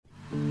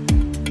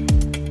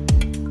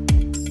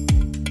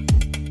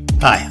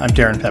Hi, I'm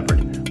Darren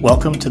Peppard.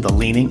 Welcome to the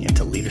Leaning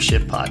into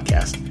Leadership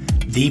podcast,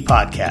 the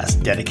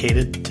podcast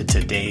dedicated to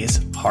today's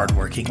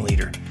hardworking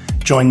leader.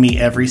 Join me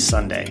every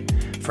Sunday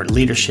for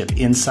leadership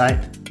insight,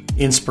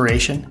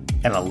 inspiration,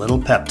 and a little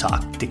pep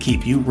talk to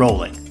keep you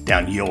rolling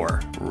down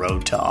your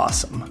road to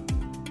awesome.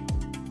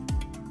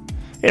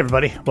 Hey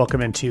everybody,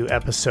 welcome into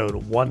episode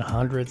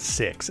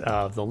 106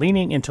 of the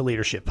Leaning into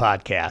Leadership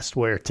podcast,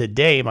 where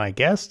today my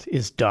guest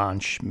is Don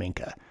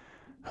Schmincke.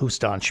 Who's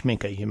Don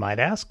Schmincke, you might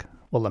ask?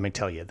 Well, let me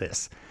tell you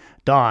this.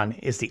 Don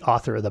is the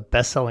author of the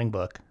best-selling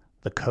book,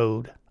 The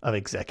Code of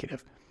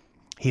Executive.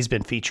 He's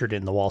been featured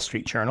in the Wall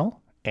Street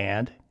Journal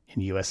and in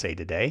USA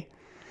Today.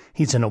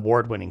 He's an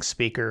award-winning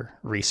speaker,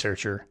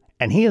 researcher,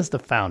 and he is the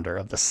founder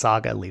of the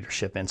Saga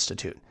Leadership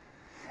Institute.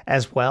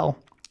 As well,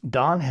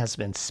 Don has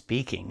been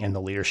speaking in the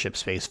leadership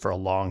space for a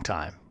long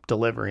time,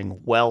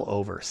 delivering well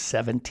over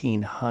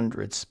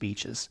 1,700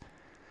 speeches.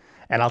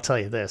 And I'll tell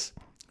you this,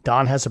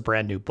 Don has a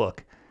brand new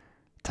book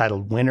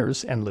titled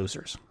Winners and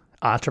Losers: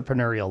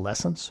 Entrepreneurial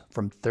Lessons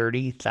from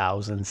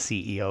 30,000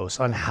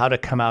 CEOs on how to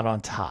come out on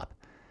top.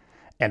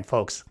 And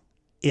folks,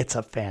 it's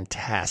a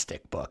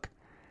fantastic book.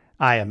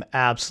 I am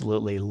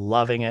absolutely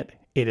loving it.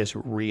 It is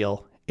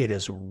real, it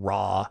is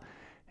raw,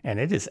 and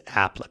it is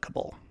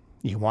applicable.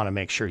 You want to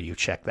make sure you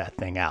check that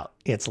thing out.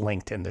 It's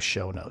linked in the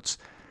show notes.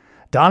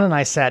 Don and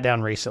I sat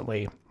down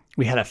recently.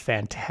 We had a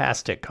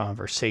fantastic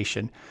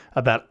conversation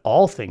about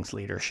all things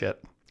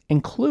leadership,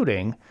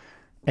 including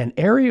an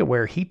area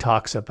where he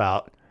talks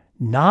about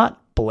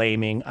not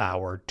blaming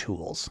our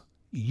tools.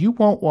 You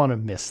won't want to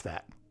miss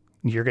that.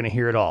 You're going to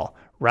hear it all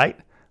right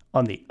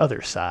on the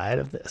other side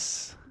of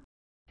this.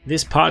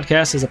 This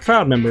podcast is a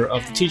proud member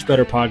of the Teach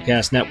Better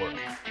Podcast Network.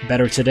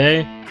 Better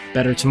today,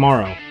 better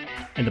tomorrow,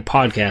 and the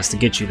podcast to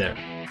get you there.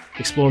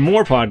 Explore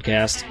more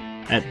podcasts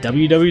at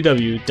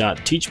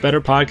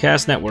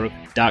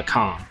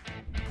www.teachbetterpodcastnetwork.com.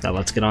 Now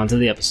let's get on to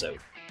the episode.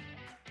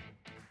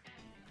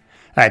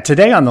 All right,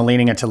 today on the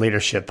Leaning into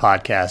Leadership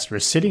podcast, we're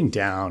sitting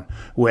down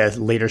with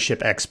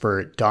leadership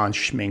expert Don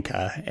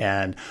Schmincke.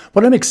 And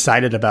what I'm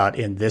excited about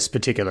in this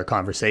particular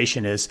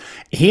conversation is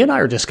he and I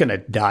are just going to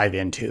dive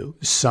into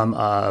some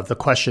of the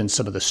questions,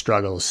 some of the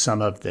struggles,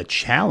 some of the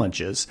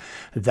challenges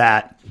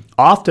that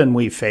often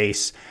we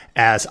face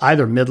as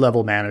either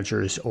mid-level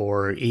managers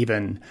or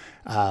even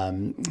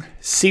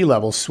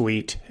C-level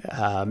suite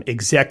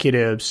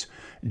executives,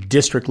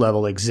 district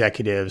level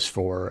executives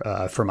for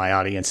my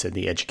audience in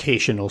the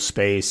educational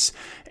space.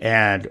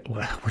 And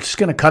we're just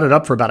going to cut it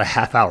up for about a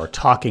half hour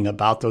talking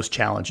about those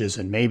challenges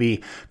and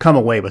maybe come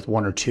away with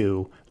one or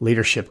two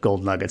leadership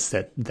gold nuggets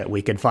that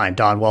we can find.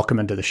 Don, welcome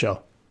into the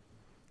show.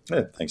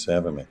 Hey, thanks for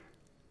having me.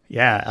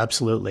 Yeah,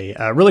 absolutely.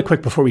 Really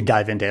quick before we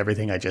dive into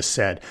everything I just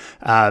said,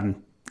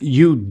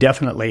 you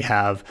definitely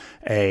have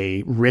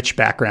a rich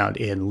background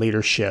in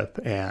leadership.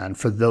 And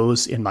for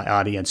those in my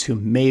audience who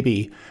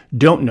maybe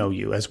don't know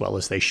you as well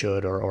as they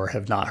should or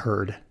have not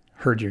heard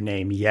your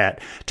name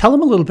yet, tell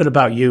them a little bit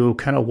about you,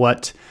 kind of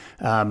what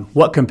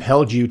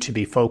compelled you to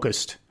be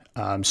focused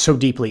so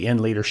deeply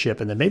in leadership,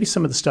 and then maybe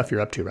some of the stuff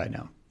you're up to right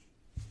now.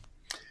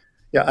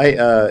 Yeah,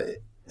 I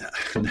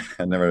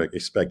never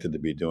expected to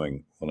be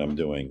doing what I'm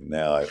doing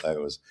now. I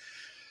was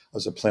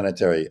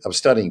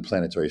studying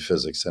planetary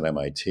physics at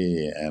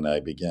MIT, and I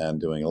began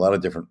doing a lot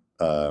of different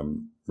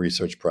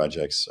research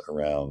projects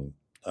around,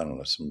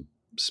 some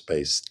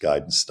space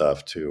guidance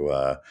stuff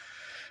to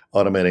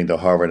automating the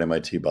Harvard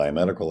MIT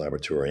Biomedical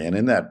Laboratory. And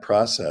in that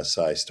process,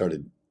 I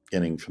started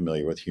getting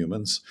familiar with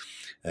humans,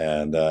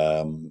 and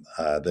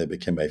they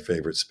became my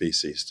favorite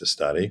species to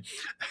study.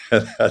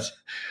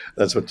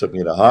 that's what took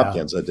me to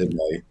Hopkins. Yeah. I did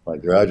my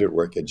graduate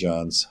work at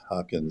Johns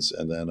Hopkins,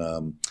 and then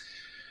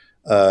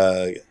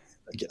I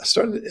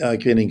started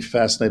getting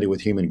fascinated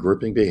with human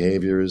grouping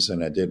behaviors,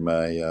 and I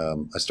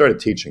started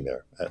teaching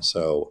there. And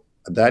so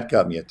that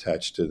got me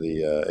attached to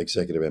the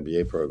executive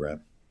MBA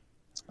program.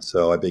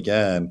 So I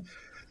began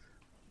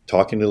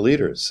talking to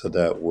leaders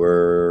that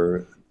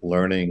were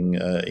learning,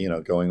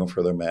 going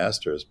for their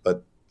masters.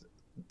 But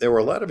there were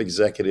a lot of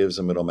executives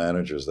and middle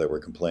managers that were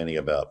complaining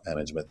about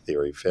management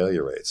theory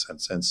failure rates.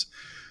 And since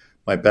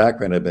my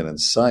background had been in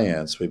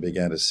science, we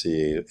began to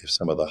see if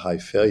some of the high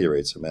failure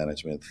rates of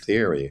management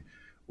theory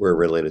were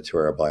related to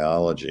our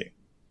biology,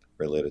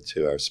 related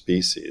to our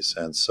species.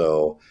 And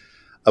so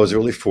I was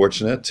really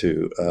fortunate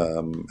to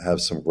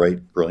have some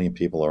great, brilliant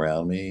people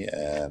around me.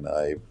 And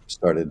I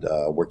started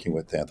working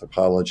with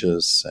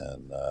anthropologists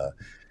and,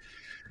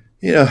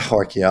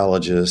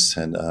 archaeologists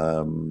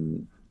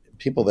and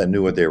people that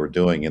knew what they were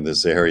doing in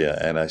this area.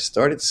 And I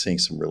started seeing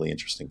some really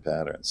interesting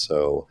patterns.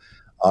 So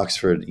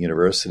Oxford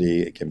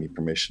University gave me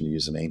permission to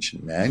use an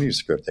ancient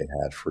manuscript they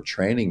had for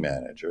training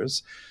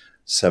managers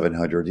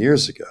 700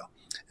 years ago.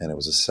 And it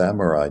was a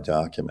samurai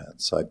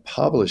document. So I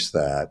published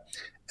that,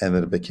 and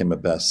then it became a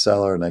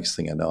bestseller. Next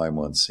thing I know, I'm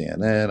on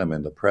CNN, I'm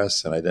in the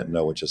press, and I didn't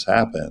know what just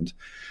happened.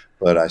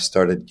 But I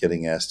started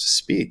getting asked to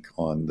speak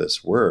on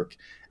this work.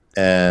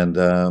 And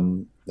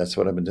that's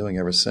what I've been doing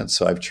ever since.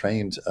 So I've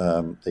trained,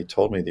 they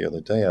told me the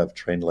other day, I've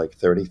trained like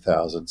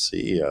 30,000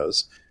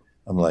 CEOs.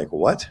 I'm like,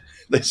 what?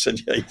 They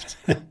said,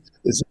 yeah,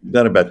 I've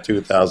done about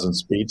 2,000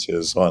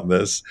 speeches on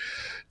this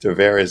to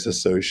various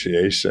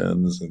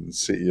associations and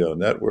CEO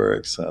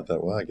networks. And I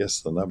thought, well, I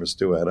guess the numbers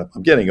do add up.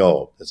 I'm getting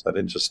old. I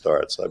didn't just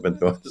start, so I've been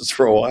doing this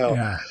for a while.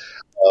 Yeah.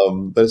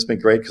 But it's been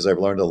great because I've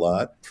learned a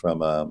lot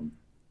from a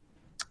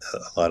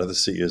lot of the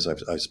CEOs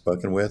I've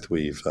spoken with.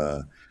 We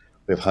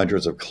have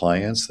hundreds of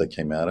clients that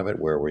came out of it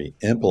where we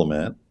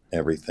implement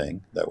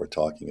everything that we're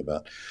talking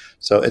about.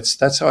 So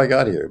that's how I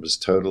got here. It was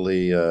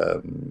totally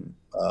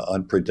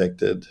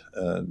unpredicted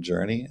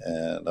journey,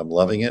 and I'm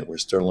loving it. We're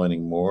still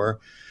learning more.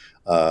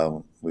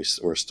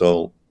 We're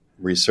still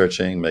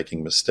researching,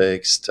 making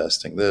mistakes,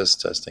 testing this,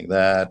 testing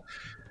that.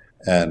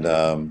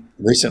 And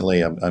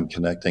recently, I'm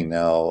connecting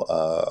now,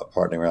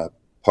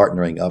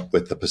 partnering up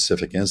with the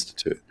Pacific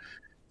Institute.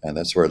 And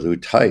that's where Lou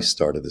Tice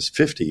started this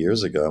 50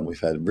 years ago. And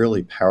we've had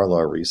really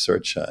parallel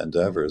research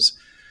endeavors.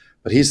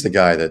 But he's the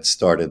guy that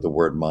started the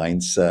word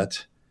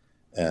mindset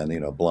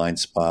and, blind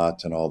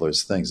spot and all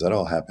those things. That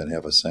all happened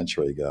half a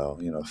century ago,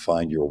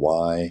 find your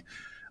why.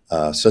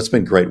 So it's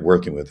been great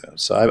working with him.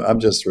 So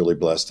I'm just really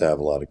blessed to have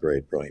a lot of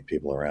great, brilliant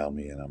people around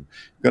me. And I'm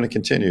going to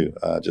continue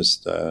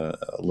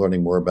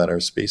learning more about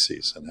our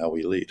species and how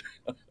we lead.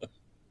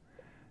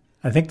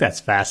 I think that's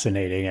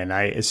fascinating.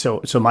 And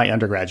so my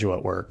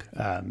undergraduate work,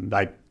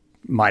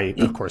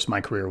 of course,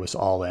 my career was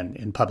all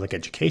in public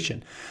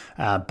education.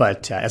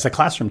 But as a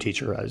classroom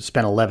teacher, I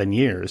spent 11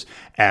 years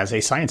as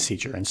a science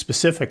teacher. And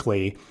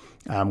specifically,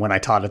 when I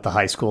taught at the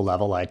high school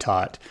level, I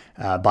taught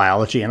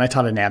biology and I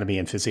taught anatomy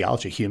and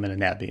physiology, human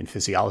anatomy and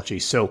physiology.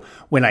 So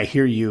when I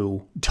hear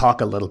you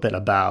talk a little bit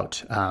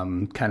about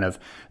kind of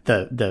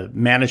the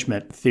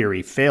management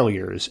theory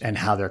failures and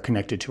how they're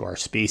connected to our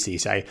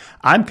species,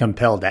 I'm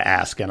compelled to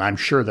ask, and I'm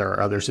sure there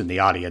are others in the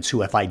audience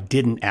who, if I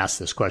didn't ask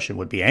this question,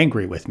 would be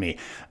angry with me.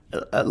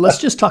 Let's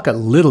just talk a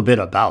little bit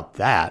about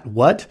that.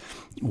 What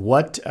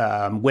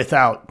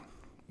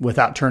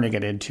without turning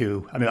it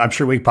into, I'm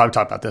sure we could probably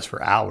talk about this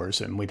for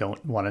hours and we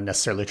don't want to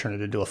necessarily turn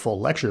it into a full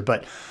lecture,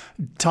 but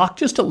talk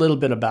just a little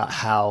bit about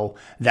how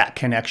that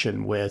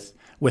connection with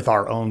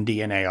our own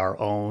DNA, our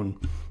own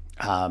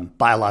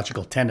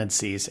biological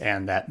tendencies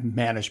and that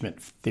management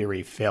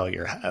theory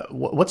failure.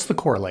 What's the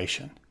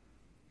correlation?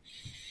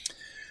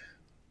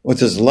 Well,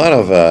 there's a lot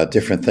of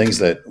different things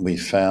that we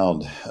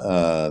found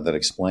that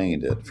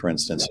explained it. For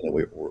instance,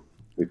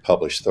 we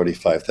publish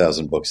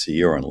 35,000 books a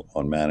year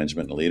on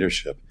management and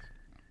leadership,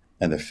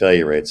 and the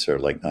failure rates are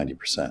like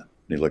 90%. When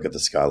you look at the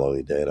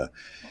scholarly data.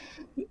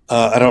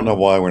 I don't know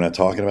why we're not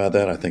talking about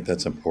that. I think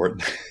that's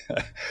important.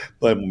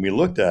 But when we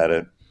looked at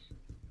it,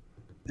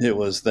 it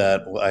was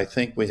that I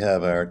think we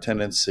have our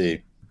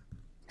tendency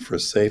for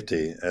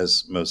safety,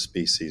 as most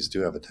species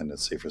do have a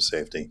tendency for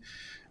safety.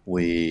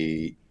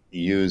 We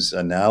use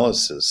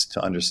analysis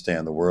to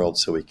understand the world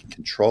so we can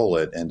control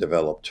it and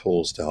develop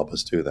tools to help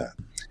us do that.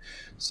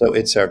 So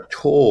it's our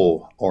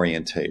tool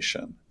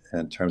orientation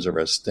in terms of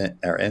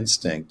our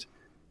instinct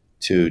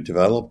to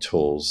develop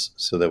tools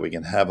so that we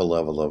can have a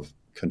level of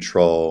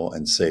control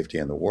and safety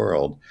in the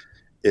world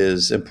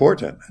is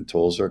important, and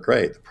tools are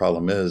great. The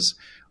problem is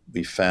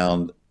we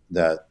found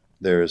that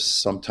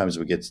sometimes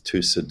we get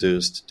too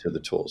seduced to the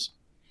tools.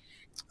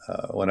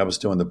 When I was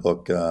doing the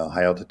book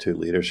High Altitude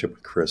Leadership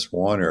with Chris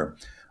Warner,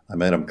 I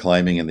met him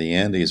climbing in the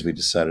Andes. We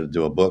decided to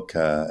do a book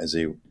as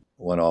he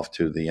went off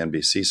to the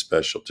NBC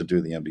special,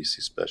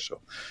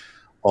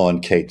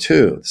 on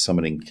K2,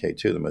 summiting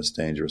K2, the most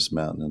dangerous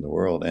mountain in the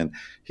world. And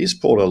he's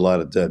pulled a lot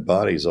of dead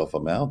bodies off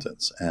of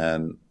mountains.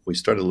 And we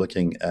started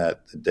looking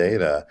at the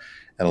data,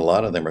 and a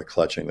lot of them are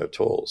clutching their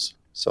tools.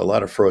 So a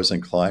lot of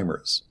frozen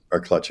climbers are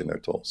clutching their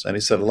tools. And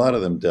he said a lot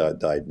of them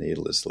died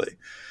needlessly.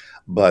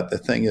 But the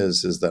thing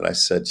is that I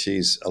said,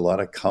 geez, a lot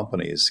of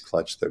companies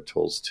clutch their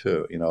tools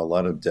too. A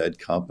lot of dead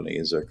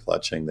companies are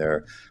clutching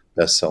their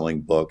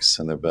best-selling books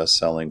and their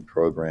best-selling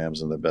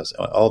programs and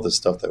all the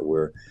stuff that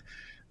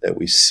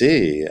we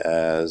see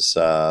as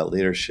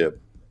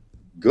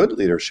good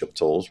leadership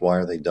tools. Why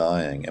are they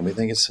dying? And we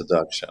think it's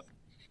seduction.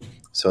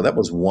 So that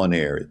was one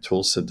area.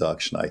 Tool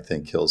seduction, I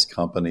think, kills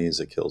companies,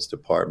 it kills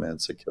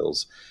departments, it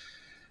kills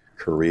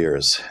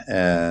careers.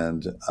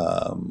 And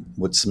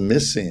what's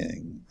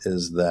missing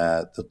is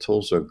that the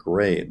tools are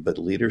great, but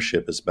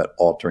leadership is about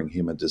altering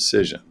human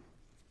decision.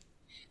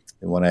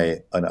 And when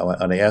I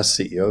ask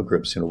CEO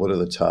groups, what are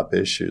the top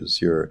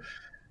issues you're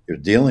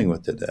dealing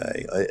with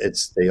today?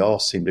 They all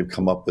seem to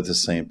come up with the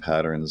same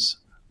patterns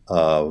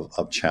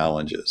of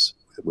challenges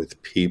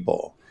with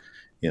people,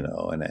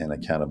 and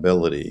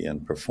accountability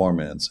and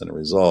performance and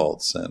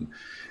results.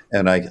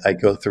 And I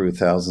go through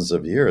thousands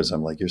of years.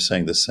 I'm like, you're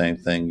saying the same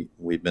thing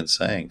we've been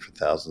saying for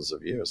thousands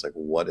of years. Like,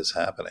 what is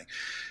happening?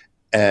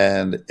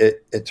 And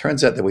it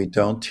turns out that we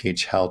don't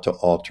teach how to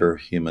alter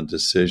human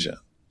decision.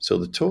 So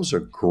the tools are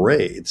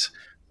great,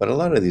 but a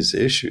lot of these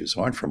issues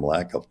aren't from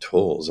lack of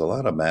tools. A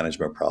lot of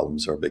management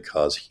problems are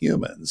because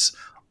humans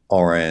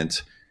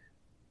aren't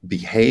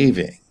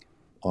behaving,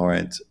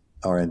 aren't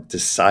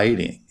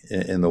deciding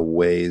in the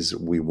ways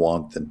we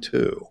want them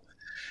to.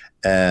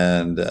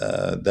 And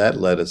that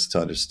led us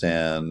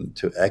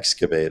to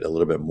excavate a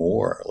little bit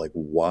more, like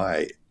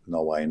why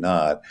no, why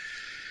not?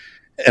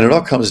 And it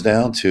all comes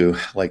down to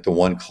like the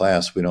one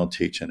class we don't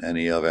teach in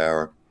any of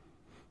our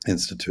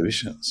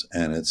institutions,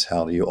 and it's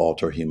how do you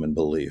alter human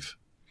belief?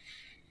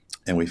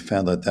 And we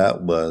found that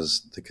that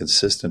was the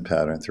consistent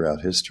pattern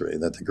throughout history,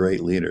 that the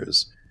great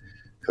leaders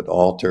could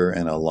alter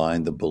and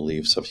align the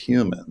beliefs of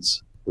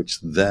humans, which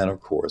then, of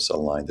course,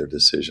 aligned their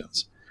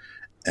decisions.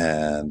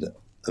 And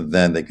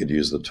then they could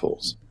use the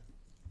tools,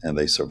 and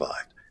they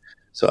survived.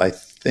 So I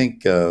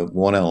think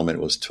one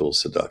element was tool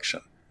seduction.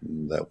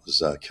 That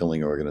was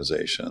killing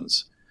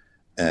organizations.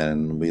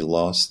 And we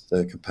lost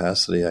the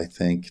capacity, I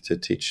think, to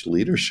teach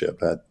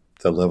leadership at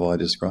the level I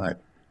described.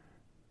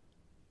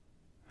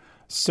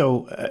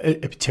 So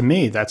to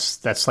me,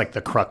 that's like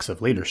the crux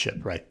of leadership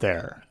right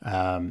there.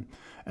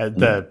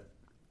 The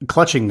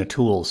clutching the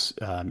tools,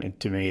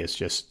 to me, is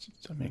just,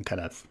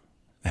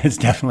 it's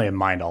definitely a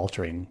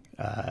mind-altering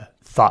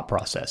thought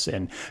process.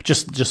 And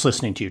just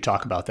listening to you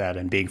talk about that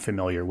and being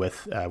familiar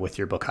with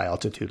your book, High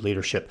Altitude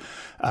Leadership,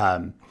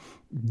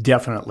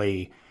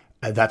 definitely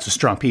that's a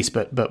strong piece.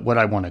 But what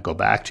I want to go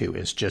back to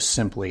is just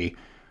simply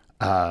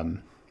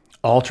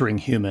altering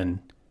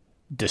human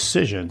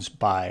decisions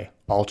by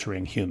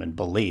altering human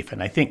belief.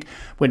 And I think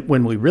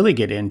when we really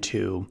get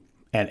into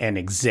and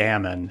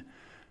examine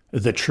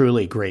the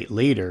truly great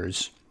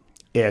leaders,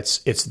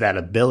 it's that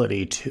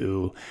ability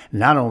to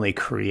not only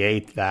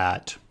create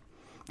that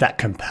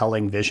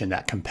compelling vision,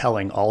 that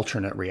compelling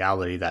alternate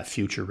reality, that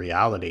future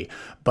reality,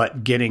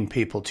 but getting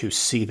people to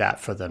see that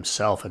for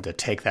themselves and to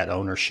take that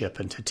ownership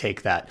and to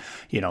take that,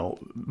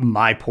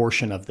 my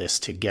portion of this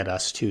to get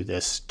us to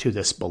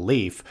this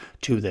belief,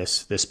 to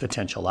this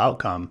potential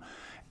outcome,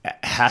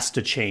 has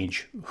to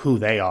change who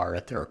they are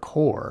at their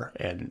core.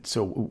 And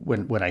so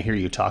when I hear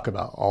you talk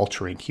about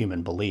altering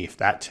human belief,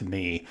 that to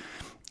me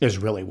is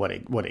really what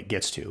it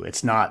gets to.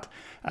 It's not,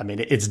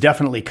 it's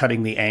definitely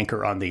cutting the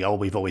anchor on the,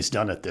 we've always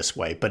done it this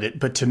way,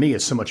 but to me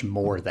it's so much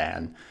more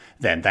than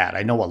that.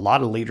 I know a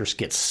lot of leaders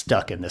get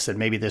stuck in this, and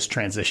maybe this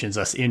transitions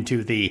us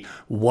into the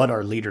what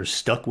are leaders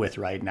stuck with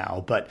right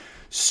now. But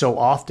so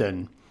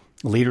often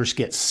leaders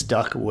get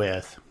stuck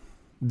with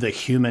the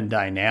human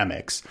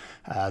dynamics,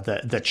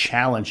 the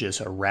challenges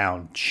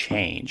around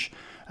change.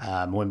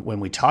 When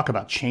we talk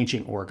about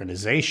changing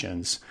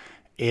organizations,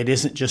 it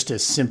isn't just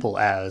as simple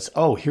as,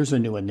 here's a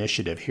new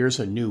initiative, here's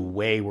a new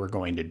way we're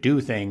going to do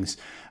things.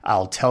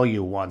 I'll tell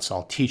you once,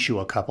 I'll teach you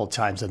a couple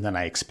times, and then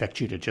I expect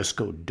you to just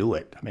go do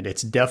it.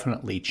 It's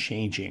definitely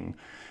changing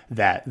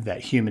that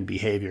human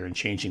behavior and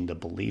changing the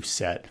belief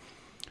set.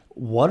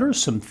 What are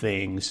some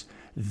things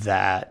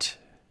that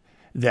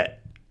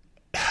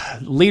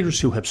leaders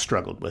who have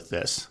struggled with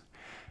this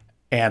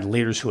and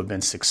leaders who have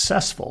been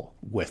successful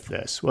with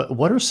this,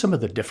 what are some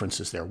of the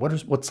differences there?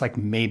 What's like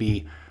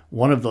maybe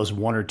one of those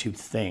one or two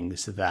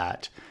things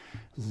that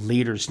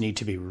leaders need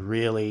to be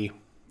really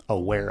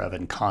aware of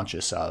and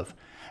conscious of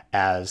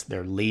as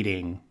they're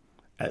leading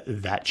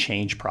that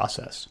change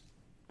process?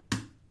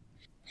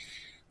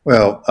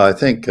 Well, I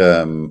think,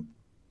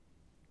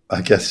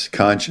 I guess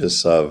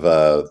conscious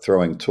of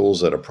throwing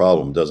tools at a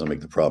problem doesn't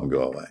make the problem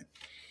go away.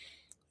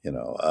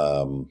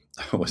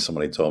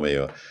 Somebody told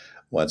me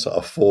once,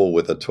 a fool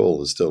with a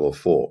tool is still a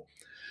fool.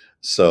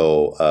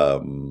 So,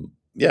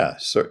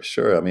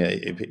 sure.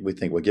 We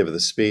think we'll give the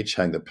speech,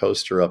 hang the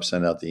poster up,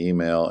 send out the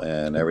email,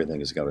 and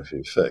everything is going to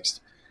be fixed.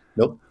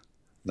 Nope,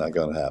 not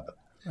going to happen.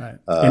 Right.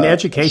 In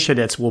education,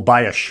 it's we'll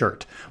buy a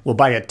shirt, we'll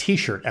buy a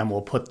T-shirt, and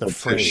we'll put the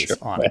phrase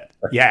on it.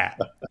 Yeah,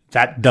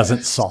 that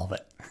doesn't solve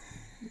it.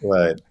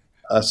 Right.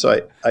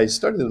 So I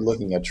started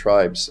looking at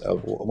tribes.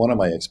 One of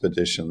my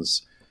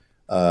expeditions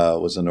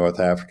was in North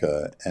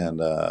Africa,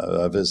 and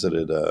I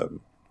visited,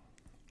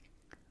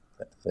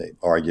 they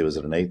argue, is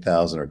it an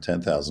 8,000 or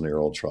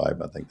 10,000-year-old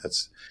tribe? I think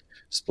that's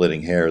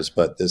splitting hairs,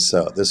 but this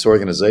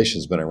organization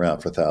has been around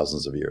for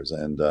thousands of years.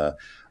 And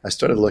I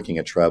started looking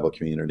at tribal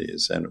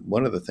communities, and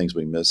one of the things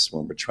we miss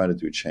when we're trying to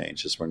do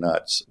change is we're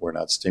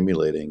not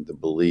stimulating the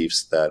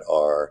beliefs that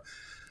are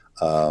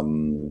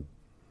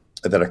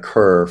that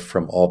occur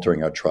from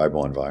altering our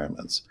tribal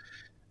environments.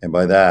 And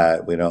by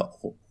that,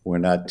 we're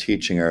not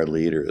teaching our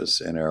leaders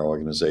in our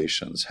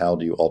organizations, how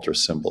do you alter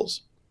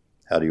symbols?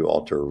 How do you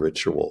alter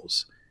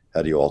rituals?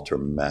 How do you alter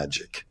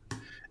magic?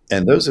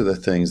 And those are the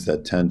things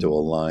that tend to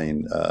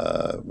align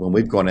when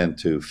we've gone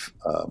into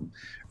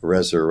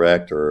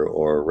resurrect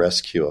or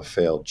rescue a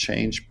failed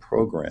change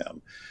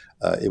program.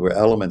 It were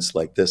elements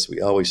like this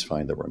we always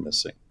find that we're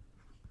missing.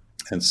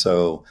 And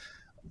so,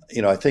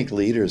 I think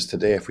leaders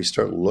today, if we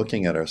start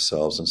looking at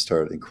ourselves and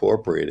start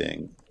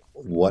incorporating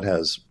what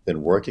has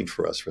been working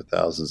for us for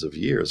thousands of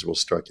years, we'll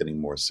start getting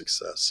more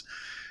success.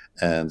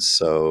 And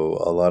so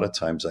a lot of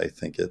times I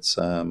think it's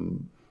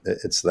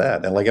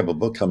that. And like I have a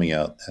book coming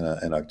out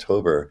in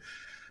October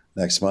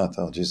next month.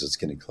 Oh, geez, it's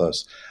getting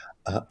close.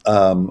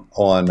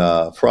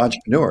 For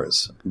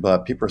entrepreneurs.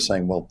 But people are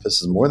saying, well, this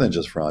is more than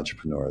just for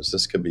entrepreneurs.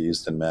 This could be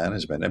used in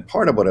management. And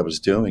part of what I was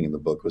doing in the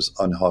book was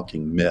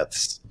unhooking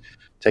myths,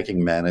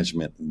 taking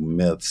management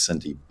myths and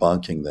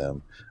debunking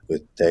them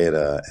with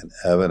data and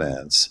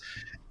evidence.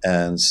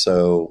 And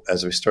so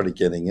as we started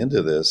getting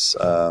into this,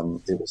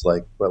 it was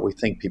like, well, we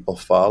think people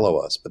follow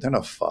us, but they're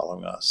not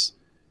following us.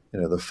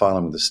 They're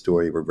following the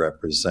story we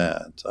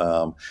represent.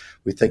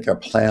 We think our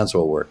plans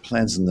will work.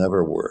 Plans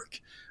never work.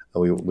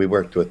 We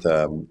worked with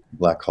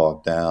Black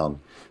Hawk Down,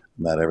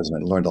 Matt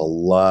Eversman, learned a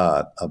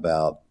lot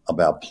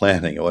about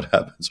planning and what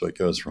happens, what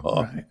goes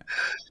wrong.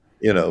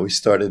 Right. We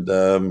started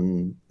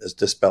as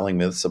dispelling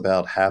myths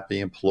about happy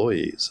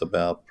employees,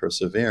 about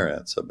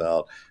perseverance,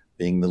 about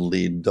being the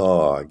lead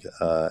dog,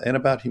 and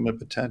about human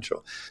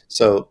potential.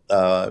 So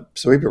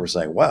people were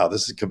saying, wow,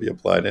 this could be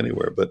applied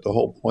anywhere. But the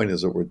whole point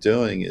is what we're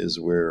doing is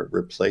we're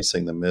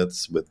replacing the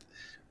myths with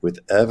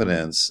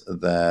evidence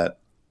that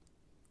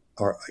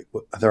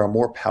there are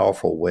more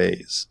powerful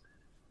ways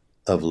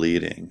of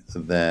leading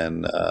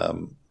than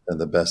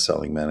the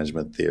best-selling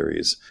management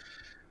theories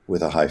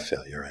with a high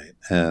failure rate.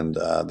 And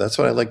that's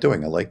what I like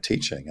doing. I like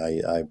teaching.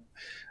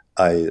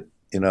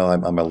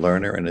 I'm a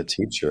learner and a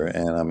teacher,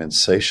 and I'm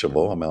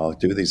insatiable. I'll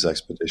do these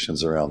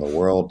expeditions around the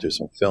world, do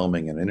some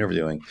filming and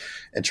interviewing,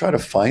 and try to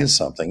find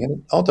something. And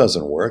it all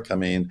doesn't work.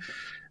 Maybe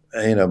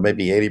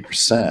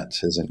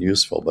 80% isn't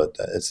useful, but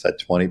it's that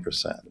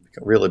 20%.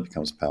 It really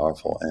becomes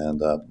powerful.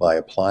 And by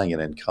applying it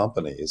in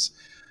companies,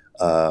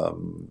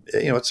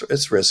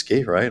 it's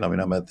risky, right?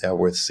 I'm out there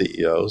with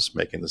CEOs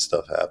making this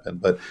stuff happen,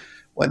 but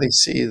when they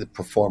see the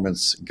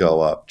performance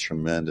go up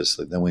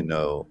tremendously, then we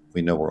know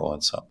we're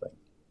on something.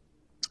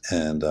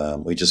 And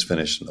we just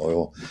finished an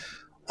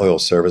oil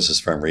services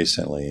firm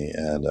recently,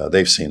 and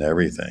they've seen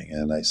everything.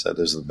 And I said,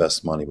 "This is the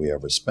best money we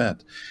ever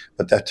spent."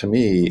 But that, to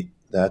me,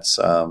 that's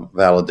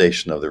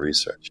validation of the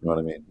research. You know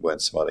what I mean? When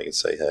somebody can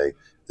say, "Hey,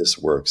 this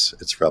works.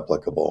 It's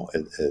replicable.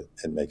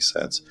 It makes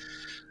sense."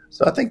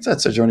 So I think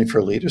that's a journey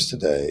for leaders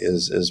today.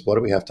 Is what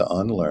do we have to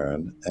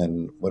unlearn,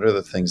 and what are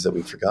the things that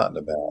we've forgotten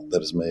about that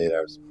has made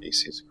our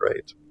species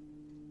great?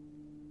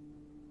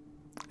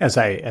 As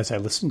I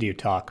listen to you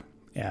talk,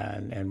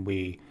 and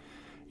we,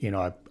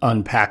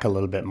 unpack a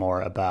little bit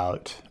more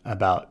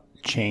about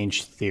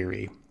change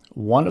theory.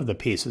 One of the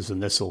pieces,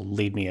 and this will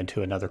lead me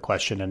into another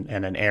question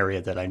and an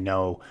area that I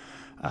know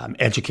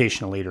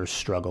educational leaders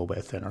struggle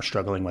with and are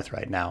struggling with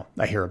right now.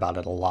 I hear about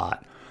it a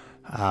lot.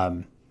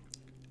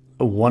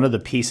 One of the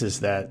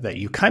pieces that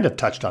you kind of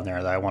touched on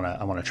there that I want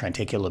to try and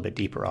take you a little bit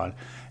deeper on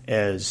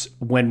is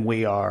when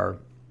we are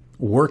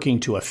working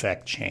to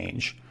affect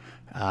change,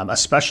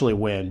 especially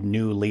when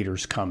new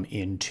leaders come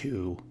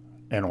into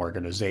an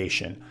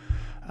organization.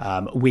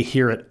 We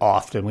hear it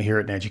often. We hear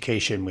it in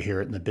education. We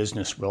hear it in the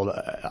business world.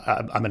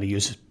 I'm going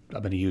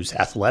to use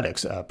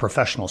athletics,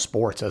 professional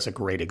sports as a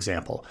great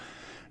example.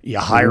 You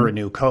hire a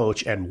new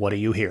coach, and what do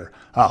you hear?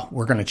 Oh,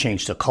 we're going to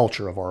change the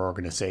culture of our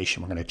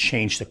organization. We're going to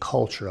change the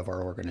culture of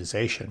our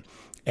organization.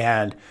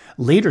 And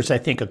leaders, I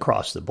think,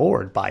 across the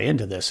board buy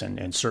into this,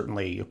 and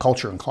certainly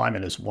culture and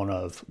climate is one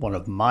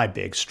of my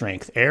big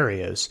strength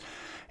areas.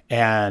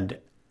 And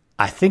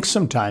I think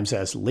sometimes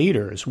as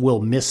leaders,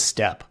 we'll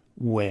misstep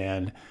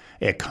when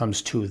it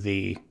comes to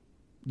the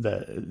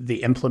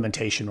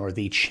implementation or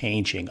the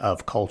changing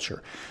of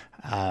culture.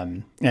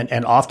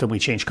 And often we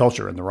change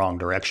culture in the wrong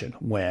direction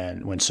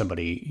when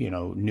somebody,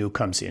 new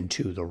comes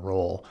into the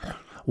role.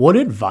 What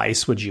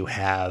advice would you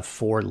have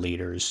for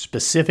leaders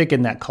specific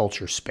in that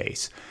culture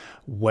space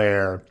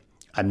where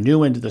I'm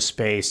new into the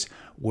space,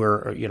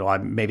 where,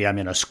 maybe I'm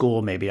in a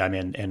school, maybe I'm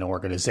in an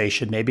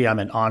organization, maybe I'm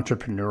an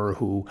entrepreneur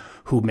who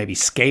maybe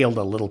scaled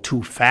a little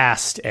too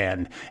fast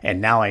and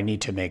now I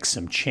need to make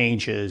some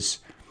changes.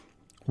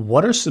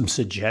 What are some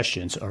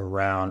suggestions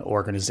around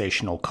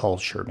organizational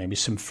culture, maybe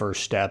some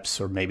first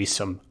steps or maybe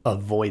some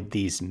avoid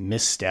these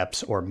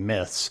missteps or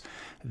myths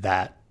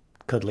that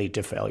could lead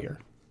to failure?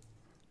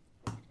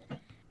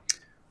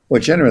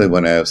 Well, generally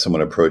when I have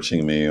someone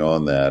approaching me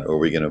on that, or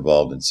we get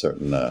involved in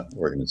certain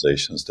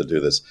organizations to do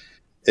this,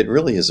 it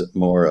really is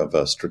more of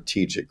a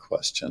strategic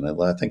question.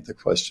 And I think the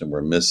question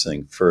we're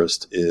missing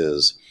first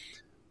is,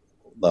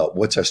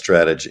 what's our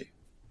strategy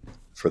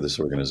for this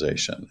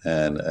organization?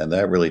 And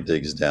that really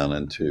digs down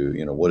into,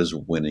 what does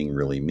winning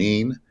really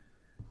mean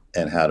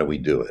and how do we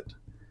do it?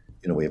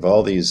 We have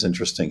all these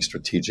interesting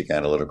strategic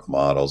analytical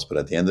models, but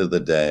at the end of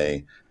the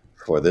day,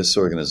 for this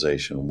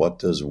organization, what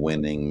does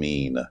winning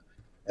mean?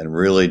 And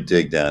really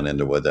dig down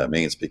into what that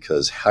means,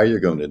 because how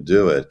you're going to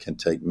do it can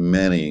take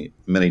many,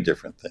 many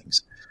different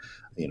things.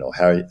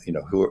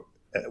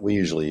 We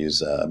usually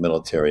use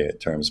military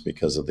terms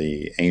because of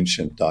the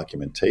ancient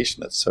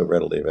documentation that's so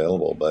readily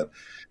available. But,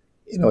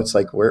 it's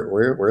like,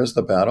 where's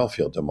the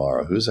battlefield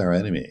tomorrow? Who's our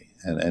enemy?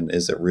 And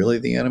is it really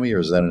the enemy, or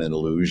is that an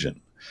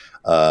illusion?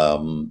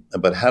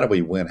 But how do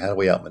we win? How do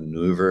we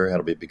outmaneuver? How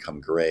do we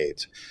become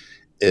great?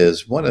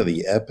 Is one of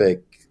the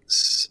epic,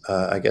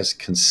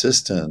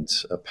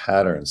 consistent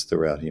patterns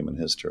throughout human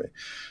history.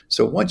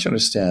 So once you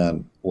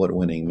understand what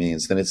winning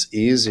means, then it's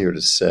easier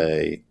to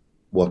say,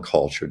 what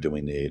culture do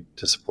we need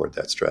to support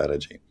that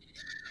strategy?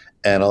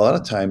 And a lot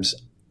of times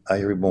I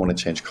hear people want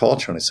to change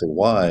culture, and I say,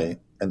 why?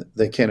 And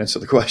they can't answer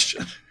the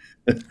question.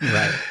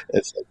 Right.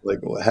 It's like,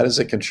 well, how does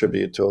it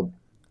contribute to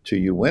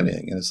you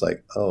winning? And it's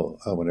like, oh,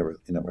 I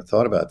never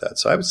thought about that.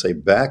 So I would say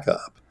back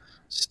up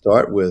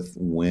Start with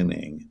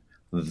winning,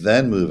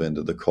 then move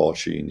into the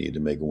culture you need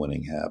to make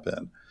winning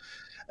happen.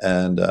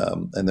 And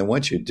then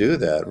once you do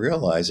that,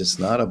 realize it's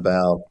not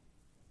about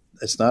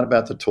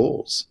the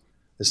tools.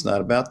 It's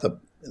not about the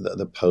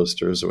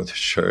posters or the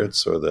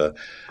shirts or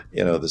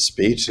the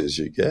speeches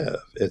you give.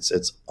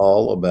 It's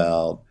all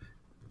about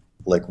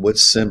like what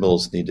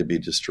symbols need to be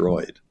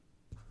destroyed.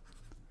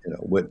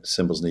 What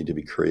symbols need to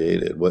be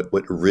created.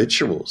 What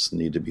rituals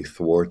need to be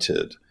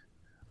thwarted.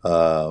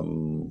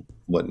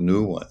 What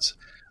new ones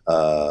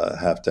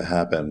have to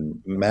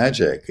happen.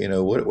 Magic.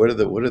 What are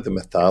the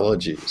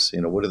mythologies?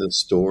 What are the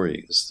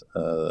stories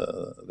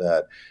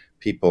that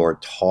people are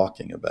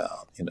talking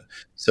about?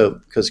 So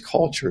because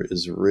culture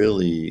is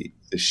really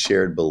the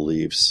shared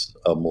beliefs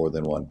of more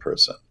than one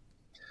person.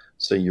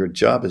 So your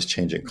job is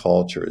changing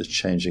culture, is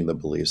changing the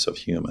beliefs of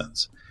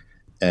humans.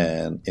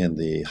 And in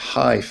the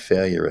high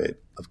failure rate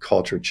of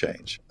culture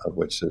change, of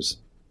which there's,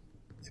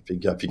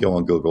 if you go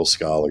on Google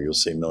Scholar, you'll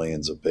see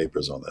millions of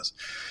papers on this,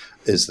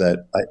 is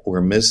that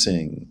we're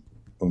missing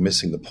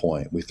the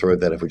point. We throw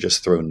that if we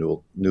just throw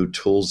new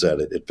tools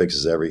at it, it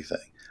fixes everything.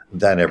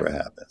 That never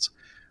happens.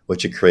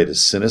 What you create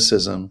is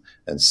cynicism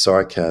and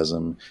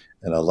sarcasm,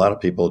 and a lot of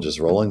people just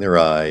rolling their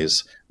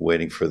eyes,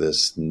 waiting for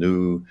this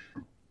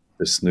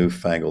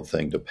newfangled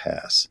thing to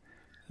pass.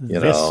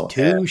 This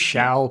too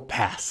shall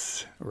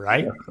pass,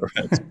 right?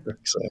 Right.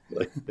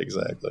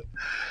 Exactly.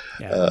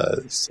 Yeah.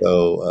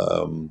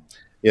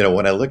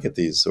 When I look at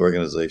these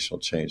organizational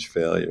change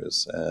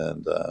failures,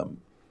 and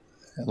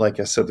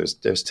like I said,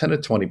 there's 10 to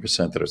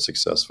 20% that are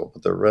successful,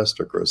 but the rest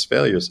are gross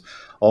failures,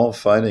 all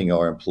finding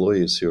our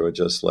employees who are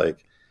just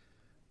like,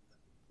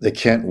 they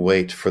can't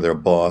wait for their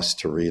boss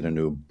to read a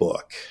new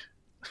book.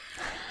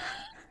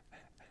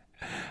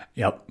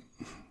 Yep.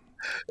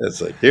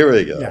 It's like, here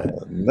we go,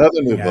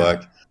 another new Yeah.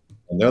 book,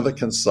 another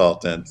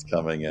consultant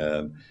coming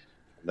in,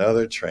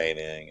 another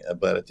training.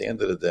 But at the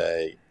end of the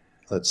day,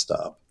 let's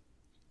stop.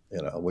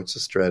 What's the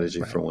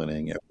strategy for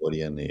winning and what do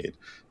you need?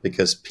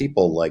 Because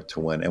people like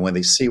to win. And when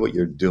they see what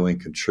you're doing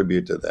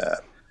contribute to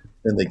that,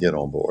 then they get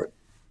on board.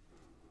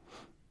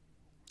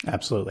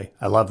 Absolutely.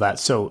 I love that.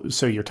 So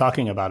you're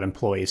talking about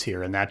employees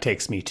here, and that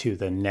takes me to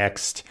the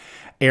next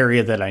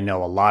area that I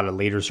know a lot of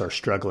leaders are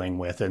struggling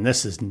with. And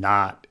this is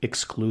not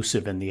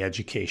exclusive in the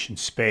education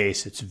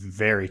space. It's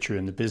very true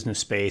in the business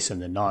space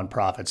and the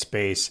nonprofit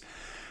space.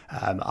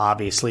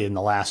 Obviously, in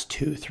the last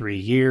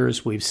 2-3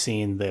 years, we've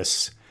seen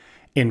this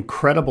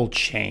incredible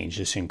change,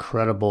 this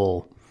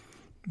incredible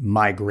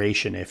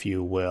migration, if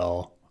you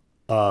will,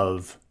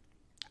 of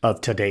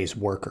today's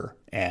worker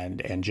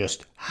and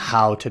just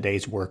how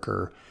today's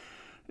worker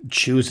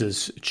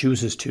chooses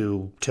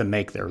to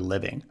make their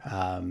living.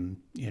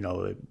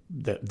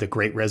 The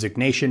Great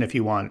Resignation, if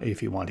you want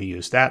to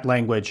use that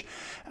language,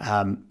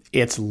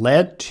 it's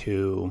led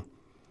to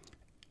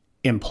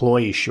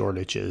employee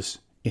shortages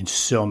in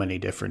so many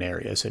different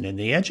areas. And in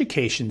the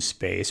education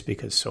space,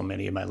 because so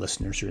many of my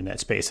listeners are in that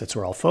space, that's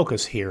where I'll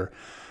focus here.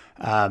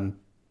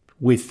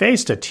 We've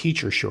faced a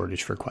teacher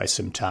shortage for quite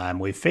some time.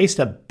 We've faced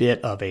a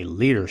bit of a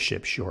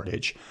leadership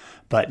shortage.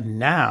 But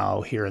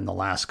now, here in the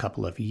last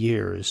couple of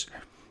years,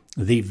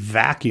 the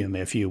vacuum,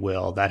 if you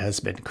will, that has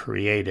been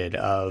created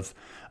of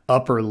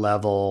upper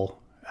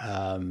level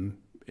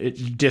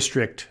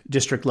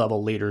district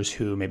level leaders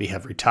who maybe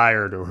have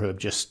retired or who have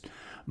just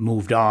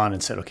moved on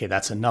and said, okay,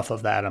 that's enough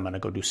of that, I'm going to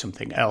go do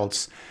something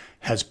else,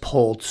 has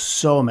pulled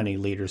so many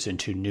leaders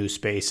into new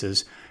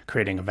spaces,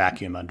 creating a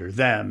vacuum under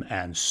them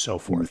and so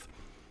forth.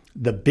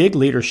 The big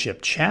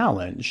leadership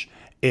challenge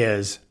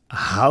is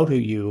how do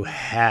you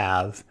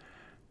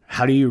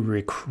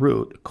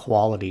recruit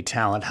quality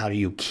talent? How do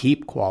you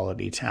keep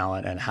quality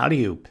talent? And how do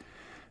you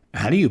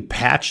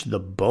patch the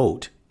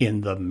boat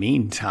in the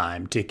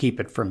meantime to keep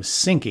it from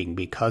sinking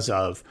because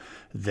of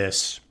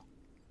this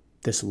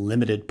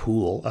limited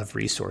pool of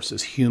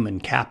resources, human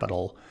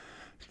capital,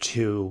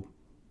 to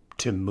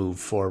move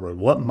forward?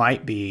 What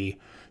might be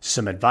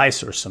some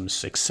advice or some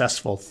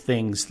successful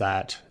things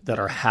that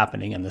are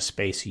happening in the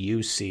space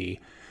you see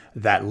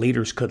that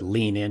leaders could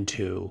lean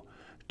into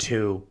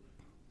to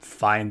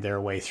find their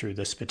way through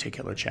this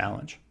particular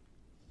challenge?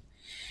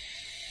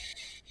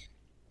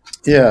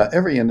 Yeah,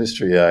 every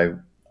industry I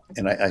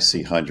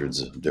see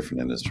hundreds of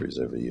different industries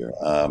every year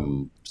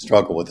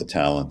struggle with the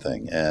talent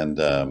thing.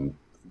 And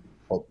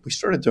we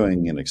started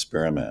doing an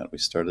experiment. We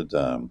started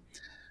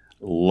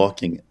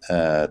looking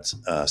at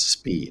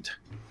speed,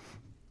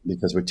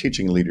 because we're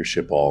teaching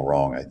leadership all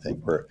wrong. I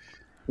think we're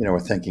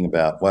thinking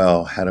about,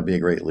 well, how to be a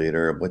great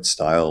leader, what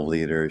style of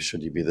leader,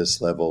 should you be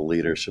this level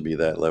leader, should be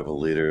that level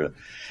leader.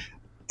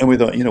 And we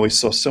thought, we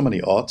saw so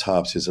many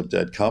autopsies of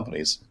dead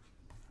companies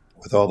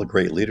with all the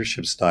great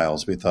leadership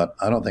styles. We thought,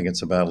 I don't think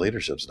it's about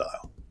leadership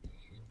style.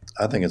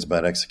 I think it's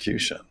about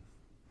execution.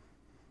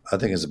 I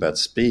think it's about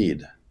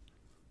speed,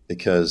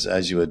 because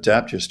as you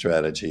adapt your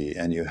strategy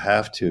and you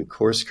have to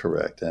course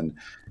correct, and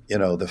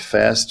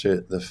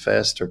the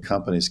faster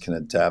companies can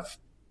adapt,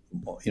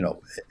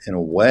 in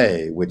a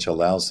way which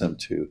allows them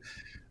to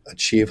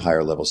achieve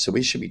higher levels. So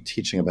we should be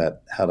teaching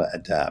about how to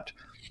adapt.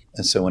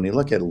 And so when you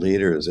look at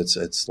leaders,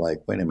 it's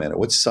like, wait a minute,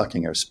 what's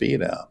sucking our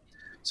speed out?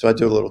 So I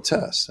do a little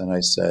test and I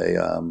say,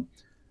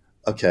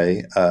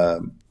 okay, I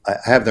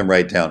have them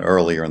write down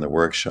earlier in the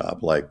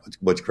workshop, like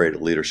what's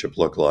great leadership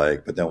look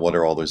like, but then what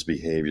are all those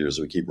behaviors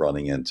we keep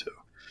running into?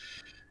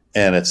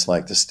 And it's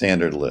like the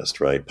standard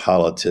list, right?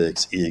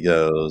 Politics,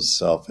 egos,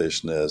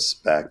 selfishness,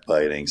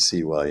 backbiting,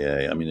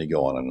 CYA. I mean, you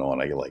go on and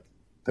on. I get like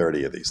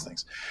 30 of these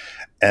things.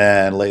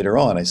 And later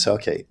on, I say,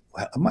 okay,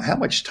 how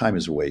much time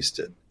is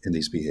wasted in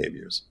these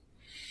behaviors?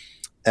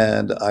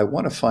 And I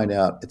want to find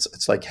out.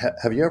 It's like,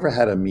 have you ever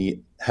had a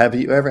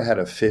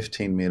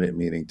 15-minute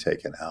meeting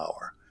take an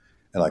hour?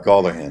 And like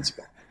all their hands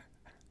go.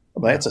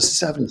 Well, that's a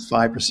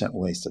 75%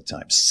 waste of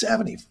time.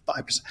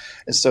 75%.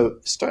 And so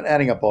start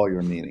adding up all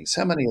your meetings.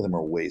 How many of them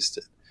are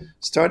wasted?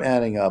 Start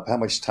adding up how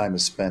much time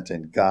is spent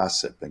in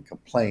gossip and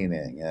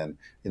complaining, and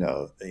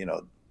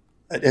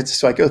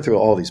so I go through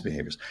all these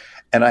behaviors,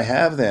 and I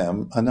have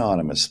them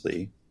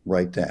anonymously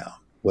write down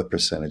what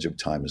percentage of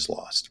time is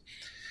lost.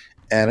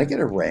 And I get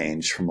a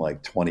range from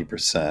like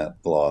 20%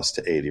 loss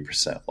to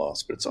 80%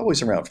 loss, but it's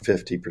always around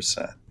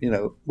 50%.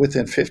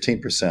 Within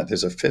 15%,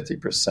 there's a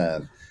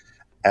 50%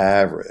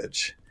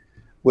 average,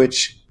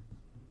 which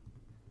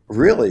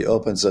really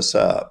opens us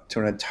up to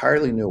an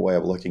entirely new way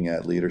of looking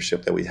at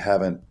leadership that we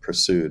haven't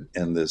pursued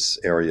in this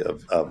area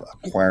of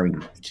acquiring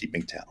and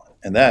keeping talent.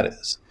 And that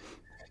is,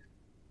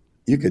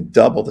 you could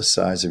double the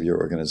size of your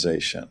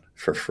organization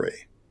for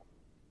free.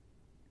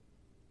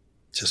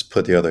 Just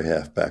put the other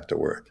half back to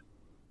work.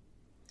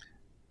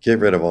 Get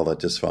rid of all that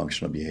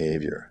dysfunctional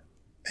behavior,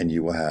 and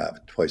you will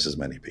have twice as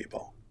many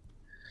people.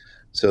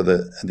 So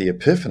the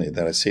epiphany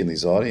that I see in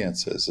these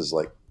audiences is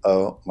like,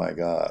 oh my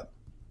God,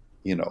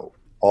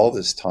 all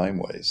this time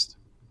waste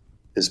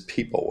is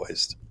people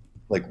waste.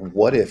 Like,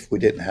 what if we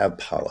didn't have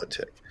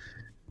politics?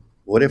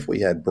 What if we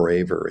had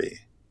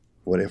bravery?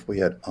 What if we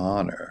had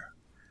honor?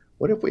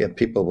 What if we had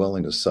people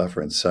willing to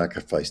suffer and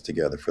sacrifice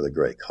together for the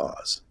great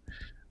cause?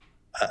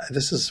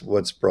 This is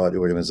what's brought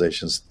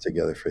organizations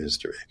together for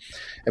history.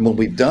 And when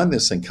we've done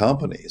this in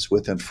companies,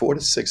 within 4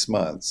 to 6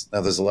 months,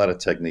 now there's a lot of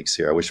techniques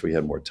here. I wish we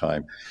had more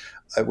time.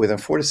 Within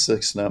 4 to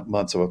 6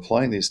 months of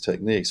applying these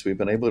techniques, we've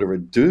been able to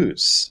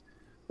reduce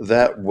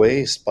that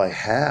waste by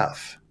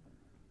half.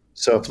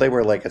 So if they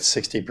were like at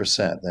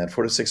 60%, then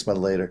 4 to 6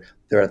 months later,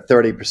 they're at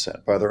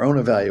 30% by their own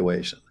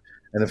evaluation.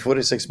 And then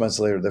 46 months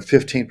later, they're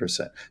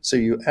 15%. So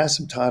you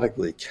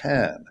asymptotically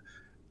can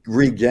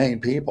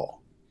regain people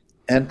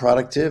and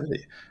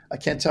productivity. I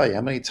can't tell you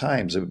how many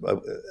times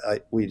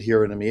we'd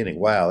hear in a meeting,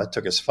 wow, that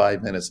took us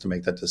 5 minutes to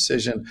make that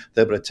decision.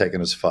 That would have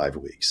taken us 5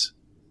 weeks.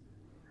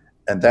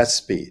 And that's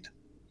speed.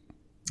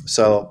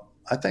 So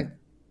I think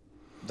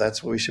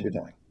that's what we should be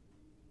doing.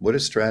 What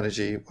is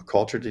strategy? What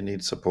culture do you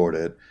need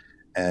supported?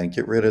 And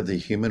get rid of the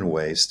human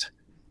waste,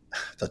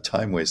 the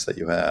time waste that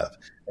you have,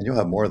 and you'll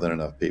have more than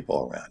enough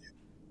people around you.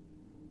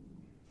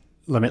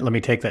 Let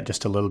me take that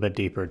just a little bit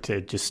deeper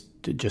to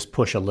just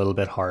push a little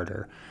bit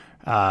harder.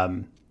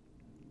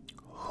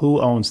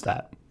 Who owns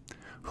that?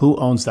 Who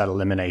owns that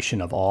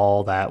elimination of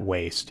all that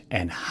waste,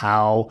 and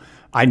how?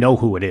 I know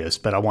who it is,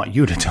 but I want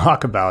you to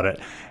talk about it.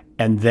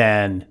 And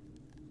then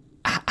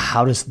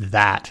how does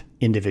that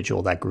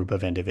individual, that group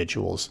of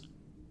individuals,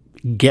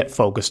 get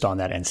focused on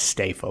that and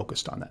stay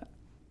focused on that?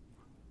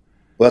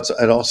 Well,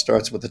 it all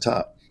starts with the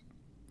top.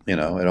 It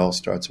all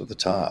starts with the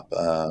top.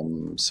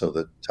 So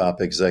the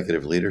top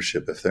executive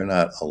leadership, if they're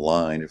not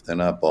aligned, if they're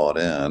not bought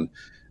in,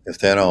 if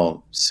they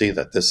don't see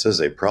that this is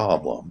a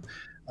problem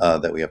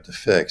that we have to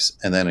fix,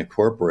 and then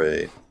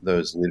incorporate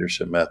those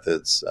leadership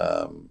methods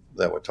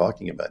that we're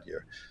talking about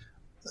here,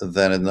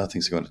 then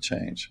nothing's going to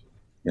change.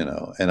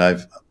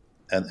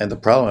 And the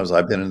problem is,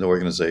 I've been into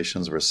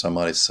organizations where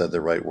somebody said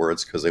the right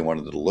words because they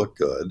wanted to look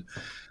good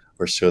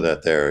or show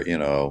that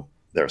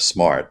they're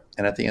smart,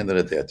 and at the end of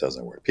the day, it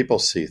doesn't work. People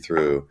see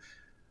through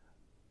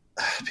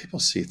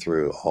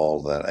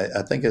all that.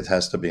 I think it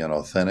has to be an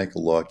authentic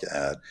look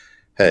at,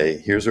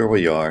 hey, here's where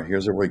we are,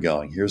 here's where we're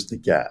going, here's the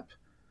gap.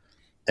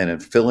 And in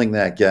filling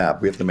that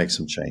gap, we have to make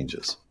some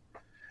changes.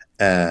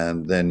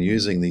 And then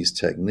using these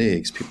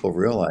techniques, people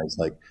realize,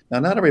 like, now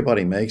not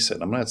everybody makes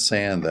it. I'm not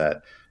saying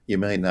that you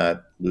may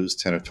not lose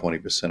 10 or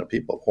 20% of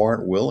people who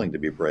aren't willing to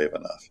be brave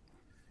enough,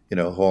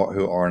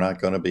 who are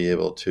not going to be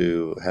able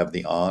to have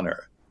the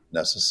honor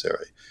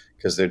necessary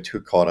because they're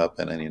too caught up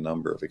in any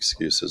number of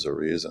excuses or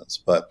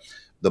reasons. But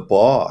the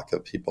bulk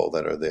of people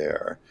that are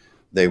there,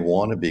 they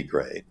want to be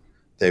great.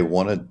 They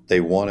want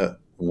to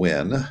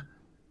win,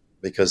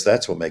 because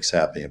that's what makes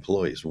happy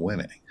employees,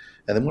 winning.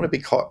 And they want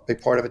to be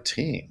part of a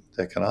team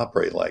that can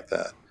operate like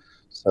that.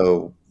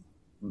 So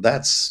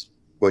that's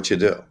what you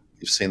do.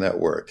 You've seen that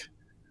work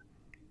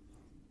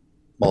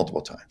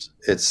multiple times.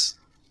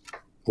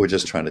 We're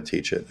just trying to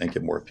teach it and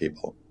get more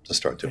people to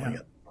start doing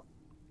it.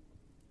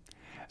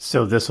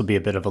 So this will be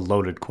a bit of a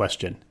loaded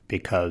question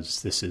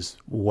because this is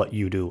what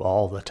you do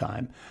all the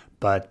time.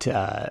 But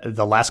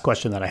the last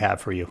question that I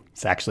have for you,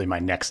 it's actually my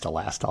next to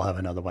last. I'll have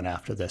another one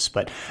after this.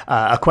 But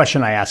a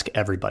question I ask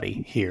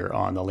everybody here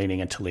on the Leaning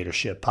Into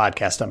Leadership